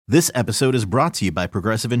This episode is brought to you by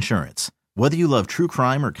Progressive Insurance. Whether you love true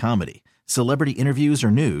crime or comedy, celebrity interviews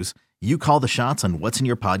or news, you call the shots on what's in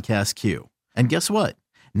your podcast queue. And guess what?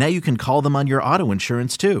 Now you can call them on your auto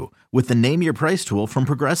insurance too with the Name Your Price tool from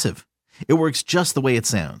Progressive. It works just the way it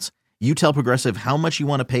sounds. You tell Progressive how much you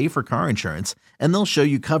want to pay for car insurance, and they'll show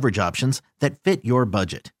you coverage options that fit your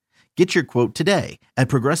budget. Get your quote today at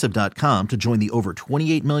Progressive.com to join the over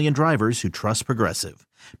 28 million drivers who trust Progressive.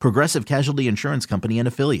 Progressive Casualty Insurance Company and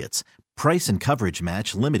Affiliates. Price and coverage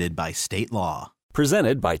match limited by state law.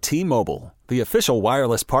 Presented by T-Mobile, the official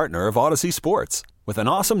wireless partner of Odyssey Sports. With an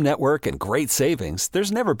awesome network and great savings,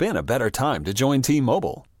 there's never been a better time to join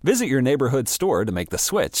T-Mobile. Visit your neighborhood store to make the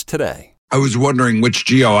switch today. I was wondering which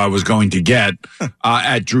Gio I was going to get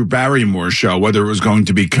at Drew Barrymore Show, whether it was going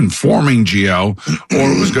to be conforming Gio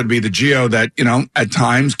or it was going to be the Gio that, you know, at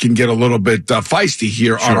times can get a little bit feisty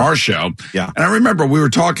here on our show. Yeah. And I remember we were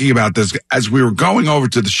talking about this as we were going over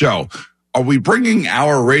to the show. Are we bringing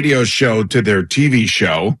our radio show to their TV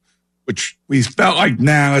show? Which we felt like,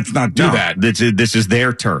 let's not do that. This is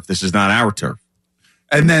their turf. This is not our turf.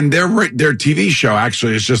 And then their TV show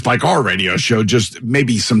actually is just like our radio show, just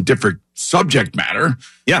maybe some different subject matter.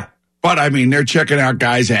 Yeah. But, I mean, they're checking out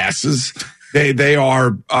guys' asses. They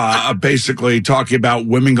are basically talking about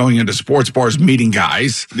women going into sports bars, meeting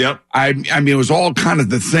guys. Yep. I mean, it was all kind of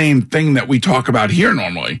the same thing that we talk about here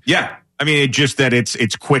normally. Yeah. I mean, it's just that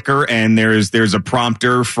it's quicker and there's a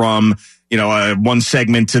prompter from, you know, one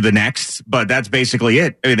segment to the next, but that's basically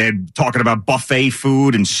it. I mean, they're talking about buffet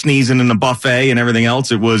food and sneezing in the buffet and everything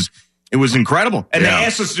else. It was incredible. And they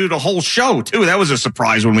asked us to do the whole show too. That was a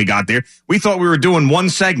surprise when we got there. We thought we were doing one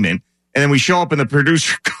segment and then we show up and the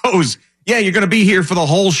producer goes, yeah, you're going to be here for the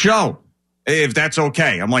whole show. If that's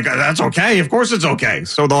okay. I'm like, that's okay. Of course it's okay.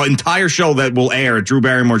 So the entire show that will air at Drew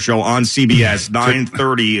Barrymore Show on CBS,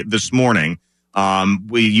 9:30 this morning.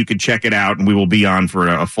 You could check it out and we will be on for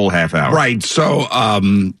a full half hour. Right. So,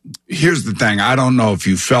 here's the thing. I don't know if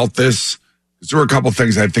you felt this. There were a couple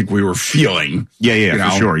things I think we were feeling. Yeah, you know?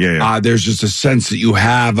 For sure. Yeah. There's just a sense that you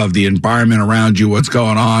have of the environment around you, what's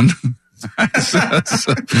going on.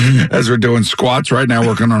 As we're doing squats right now,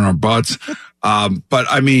 working on our butts. But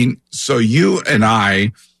I mean, so you and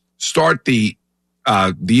I start the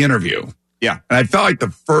interview. Yeah. And I felt like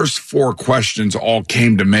the first 4 questions all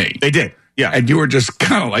came to me. They did. Yeah. And you were just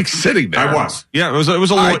kind of like sitting there. I was. Yeah. It was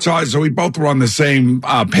a loiter. So we both were on the same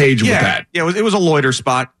page with that. Yeah. It was a loiter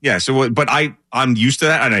spot. Yeah. So, but I'm used to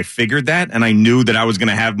that and I figured that and I knew that I was going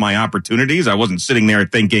to have my opportunities. I wasn't sitting there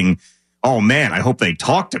thinking, oh man, I hope they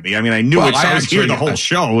talk to me. I mean, I knew I was here the whole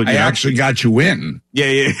show. I actually got you in.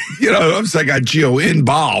 Yeah. You know, I got Gio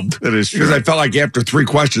involved. That is true. Because I felt like after 3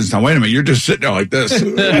 questions, now wait a minute, you're just sitting there like this. Yeah,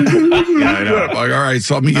 I know. Like, all right,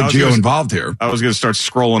 so let me get Gio involved here. I was going to start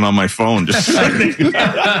scrolling on my phone, just through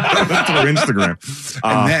Instagram.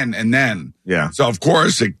 And then. Yeah. So, of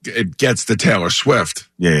course, it gets to Taylor Swift.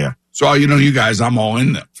 Yeah. So, you know, you guys, I'm all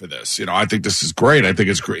in for this. You know, I think this is great. I think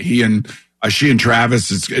it's great. She and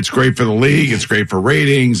Travis, it's great for the league. It's great for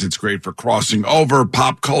ratings. It's great for crossing over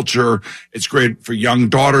pop culture. It's great for young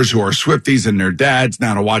daughters who are Swifties and their dads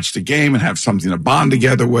now to watch the game and have something to bond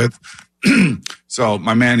together with. So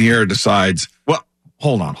my man here decides. Well,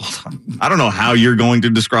 hold on. I don't know how you're going to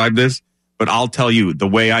describe this, but I'll tell you the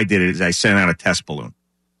way I did it is I sent out a test balloon.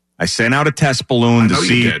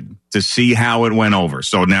 To see how it went over.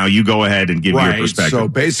 So now you go ahead and give your perspective. So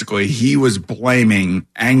basically, he was blaming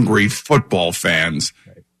angry football fans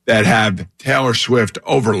that have Taylor Swift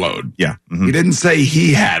overload. Yeah. Mm-hmm. He didn't say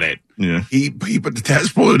he had it. Yeah. He put the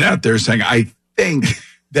test balloon out there saying, I think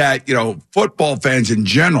that, you know, football fans in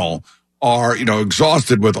general are, you know,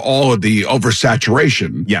 exhausted with all of the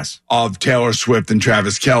oversaturation of Taylor Swift and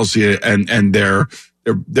Travis Kelce and their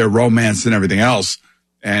romance and everything else.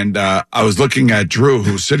 And I was looking at Drew,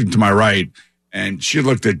 who was sitting to my right, and she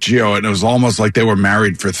looked at Gio, and it was almost like they were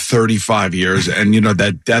married for 35 years. And, you know,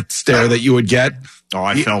 that death stare that you would get. Oh,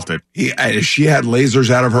 I felt it. If she had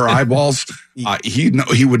lasers out of her eyeballs, he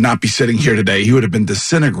would not be sitting here today. He would have been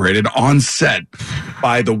disintegrated on set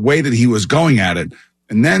by the way that he was going at it.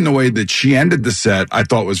 And then the way that she ended the set, I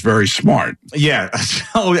thought was very smart. Yeah.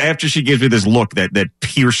 So after she gives me this look that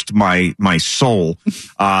pierced my soul,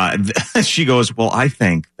 she goes, well, I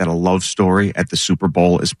think that a love story at the Super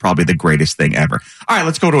Bowl is probably the greatest thing ever. All right,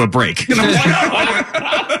 let's go to a break. And I'm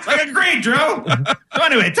like, agreed, Drew. So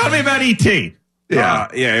anyway, tell me about E.T. Yeah.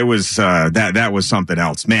 It was, that was something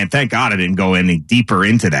else. Man, thank God I didn't go any deeper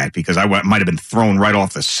into that because I might have been thrown right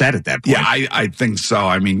off the set at that point. Yeah, I think so.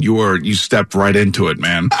 I mean, you stepped right into it,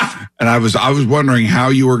 man. And I was wondering how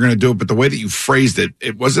you were going to do it, but the way that you phrased it,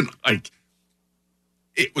 it wasn't like,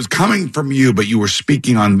 it was coming from you, but you were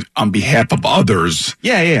speaking on behalf of others.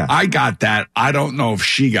 Yeah. I got that. I don't know if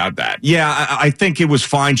she got that. Yeah, I think it was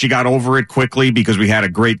fine. She got over it quickly because we had a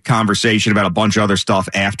great conversation about a bunch of other stuff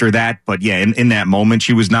after that. But yeah, in that moment,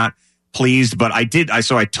 she was not pleased. But I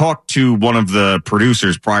talked to one of the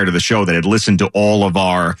producers prior to the show that had listened to all of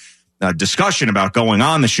our discussion about going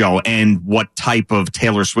on the show and what type of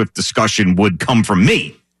Taylor Swift discussion would come from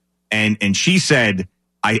me. And she said,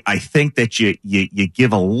 I think that you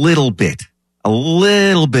give a little bit of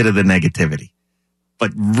the negativity,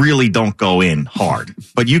 but really don't go in hard.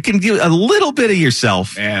 But you can give a little bit of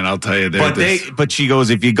yourself. And I'll tell you, but she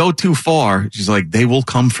goes, if you go too far, she's like, they will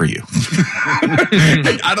come for you.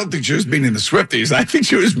 I don't think she was meaning the Swifties. I think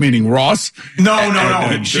she was meaning Ross.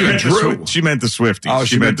 No. She meant Drew. She meant the Swifties. Oh,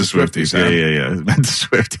 she meant the Swifties. Yeah. It meant the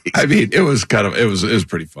Swifties. I mean, it was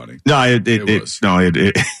pretty funny. No, it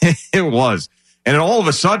was. And then all of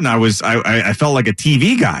a sudden, I felt like a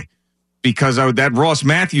TV guy because that Ross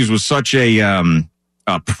Matthews was such a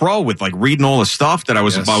pro with like reading all the stuff that I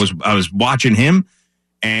was watching him,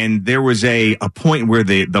 and there was a point where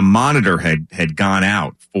the monitor had gone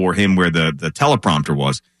out for him where the teleprompter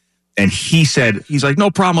was, and he's like, no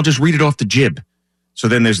problem, I'll just read it off the jib. So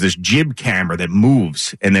then there's this jib camera that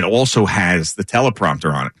moves and that also has the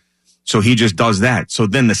teleprompter on it. So he just does that. So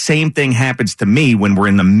then the same thing happens to me when we're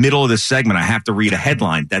in the middle of this segment. I have to read a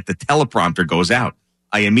headline that the teleprompter goes out.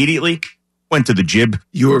 I immediately went to the jib.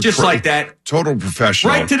 You were just like that. Total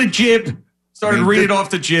professional. Right to the jib. Started reading off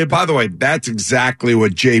the jib. By the way, that's exactly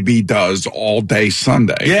what JB does all day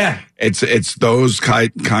Sunday. Yeah. It's those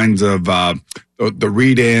kinds of the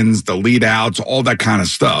read-ins, the lead-outs, all that kind of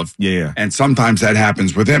stuff. Yeah. And sometimes that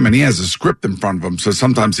happens with him, and he has a script in front of him. So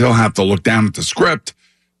sometimes he'll have to look down at the script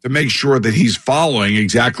to make sure that he's following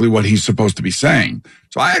exactly what he's supposed to be saying.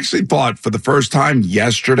 So I actually thought for the first time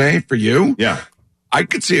yesterday for you, I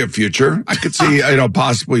could see a future. I could see,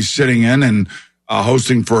 possibly sitting in and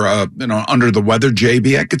hosting for Under the Weather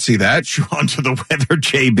JB. I could see that. Under the Weather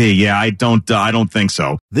JB. Yeah, I don't think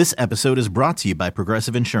so. This episode is brought to you by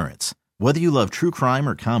Progressive Insurance. Whether you love true crime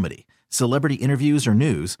or comedy, celebrity interviews or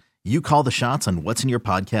news, you call the shots on what's in your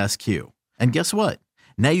podcast queue. And guess what?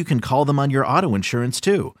 Now you can call them on your auto insurance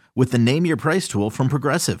too with the Name Your Price tool from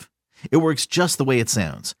Progressive. It works just the way it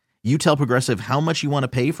sounds. You tell Progressive how much you want to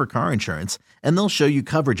pay for car insurance, and they'll show you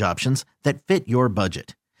coverage options that fit your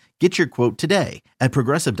budget. Get your quote today at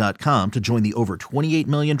Progressive.com to join the over 28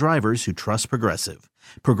 million drivers who trust Progressive.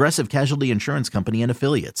 Progressive Casualty Insurance Company and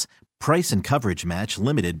Affiliates. Price and coverage match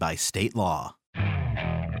limited by state law.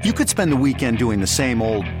 You could spend the weekend doing the same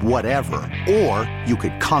old whatever, or you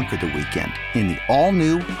could conquer the weekend in the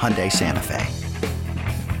all-new Hyundai Santa Fe.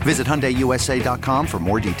 Visit HyundaiUSA.com for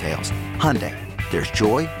more details. Hyundai, there's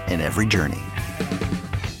joy in every journey.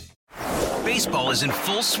 Baseball is in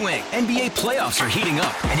full swing. NBA playoffs are heating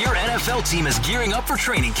up, and your NFL team is gearing up for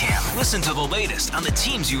training camp. Listen to the latest on the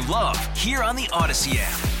teams you love here on the Odyssey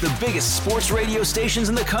app. The biggest sports radio stations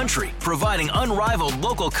in the country, providing unrivaled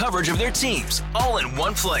local coverage of their teams, all in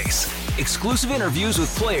one place. Exclusive interviews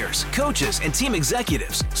with players, coaches, and team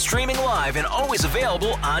executives, streaming live and always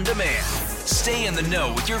available on demand. Stay in the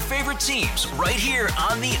know with your favorite teams right here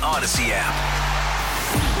on the Odyssey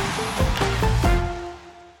app.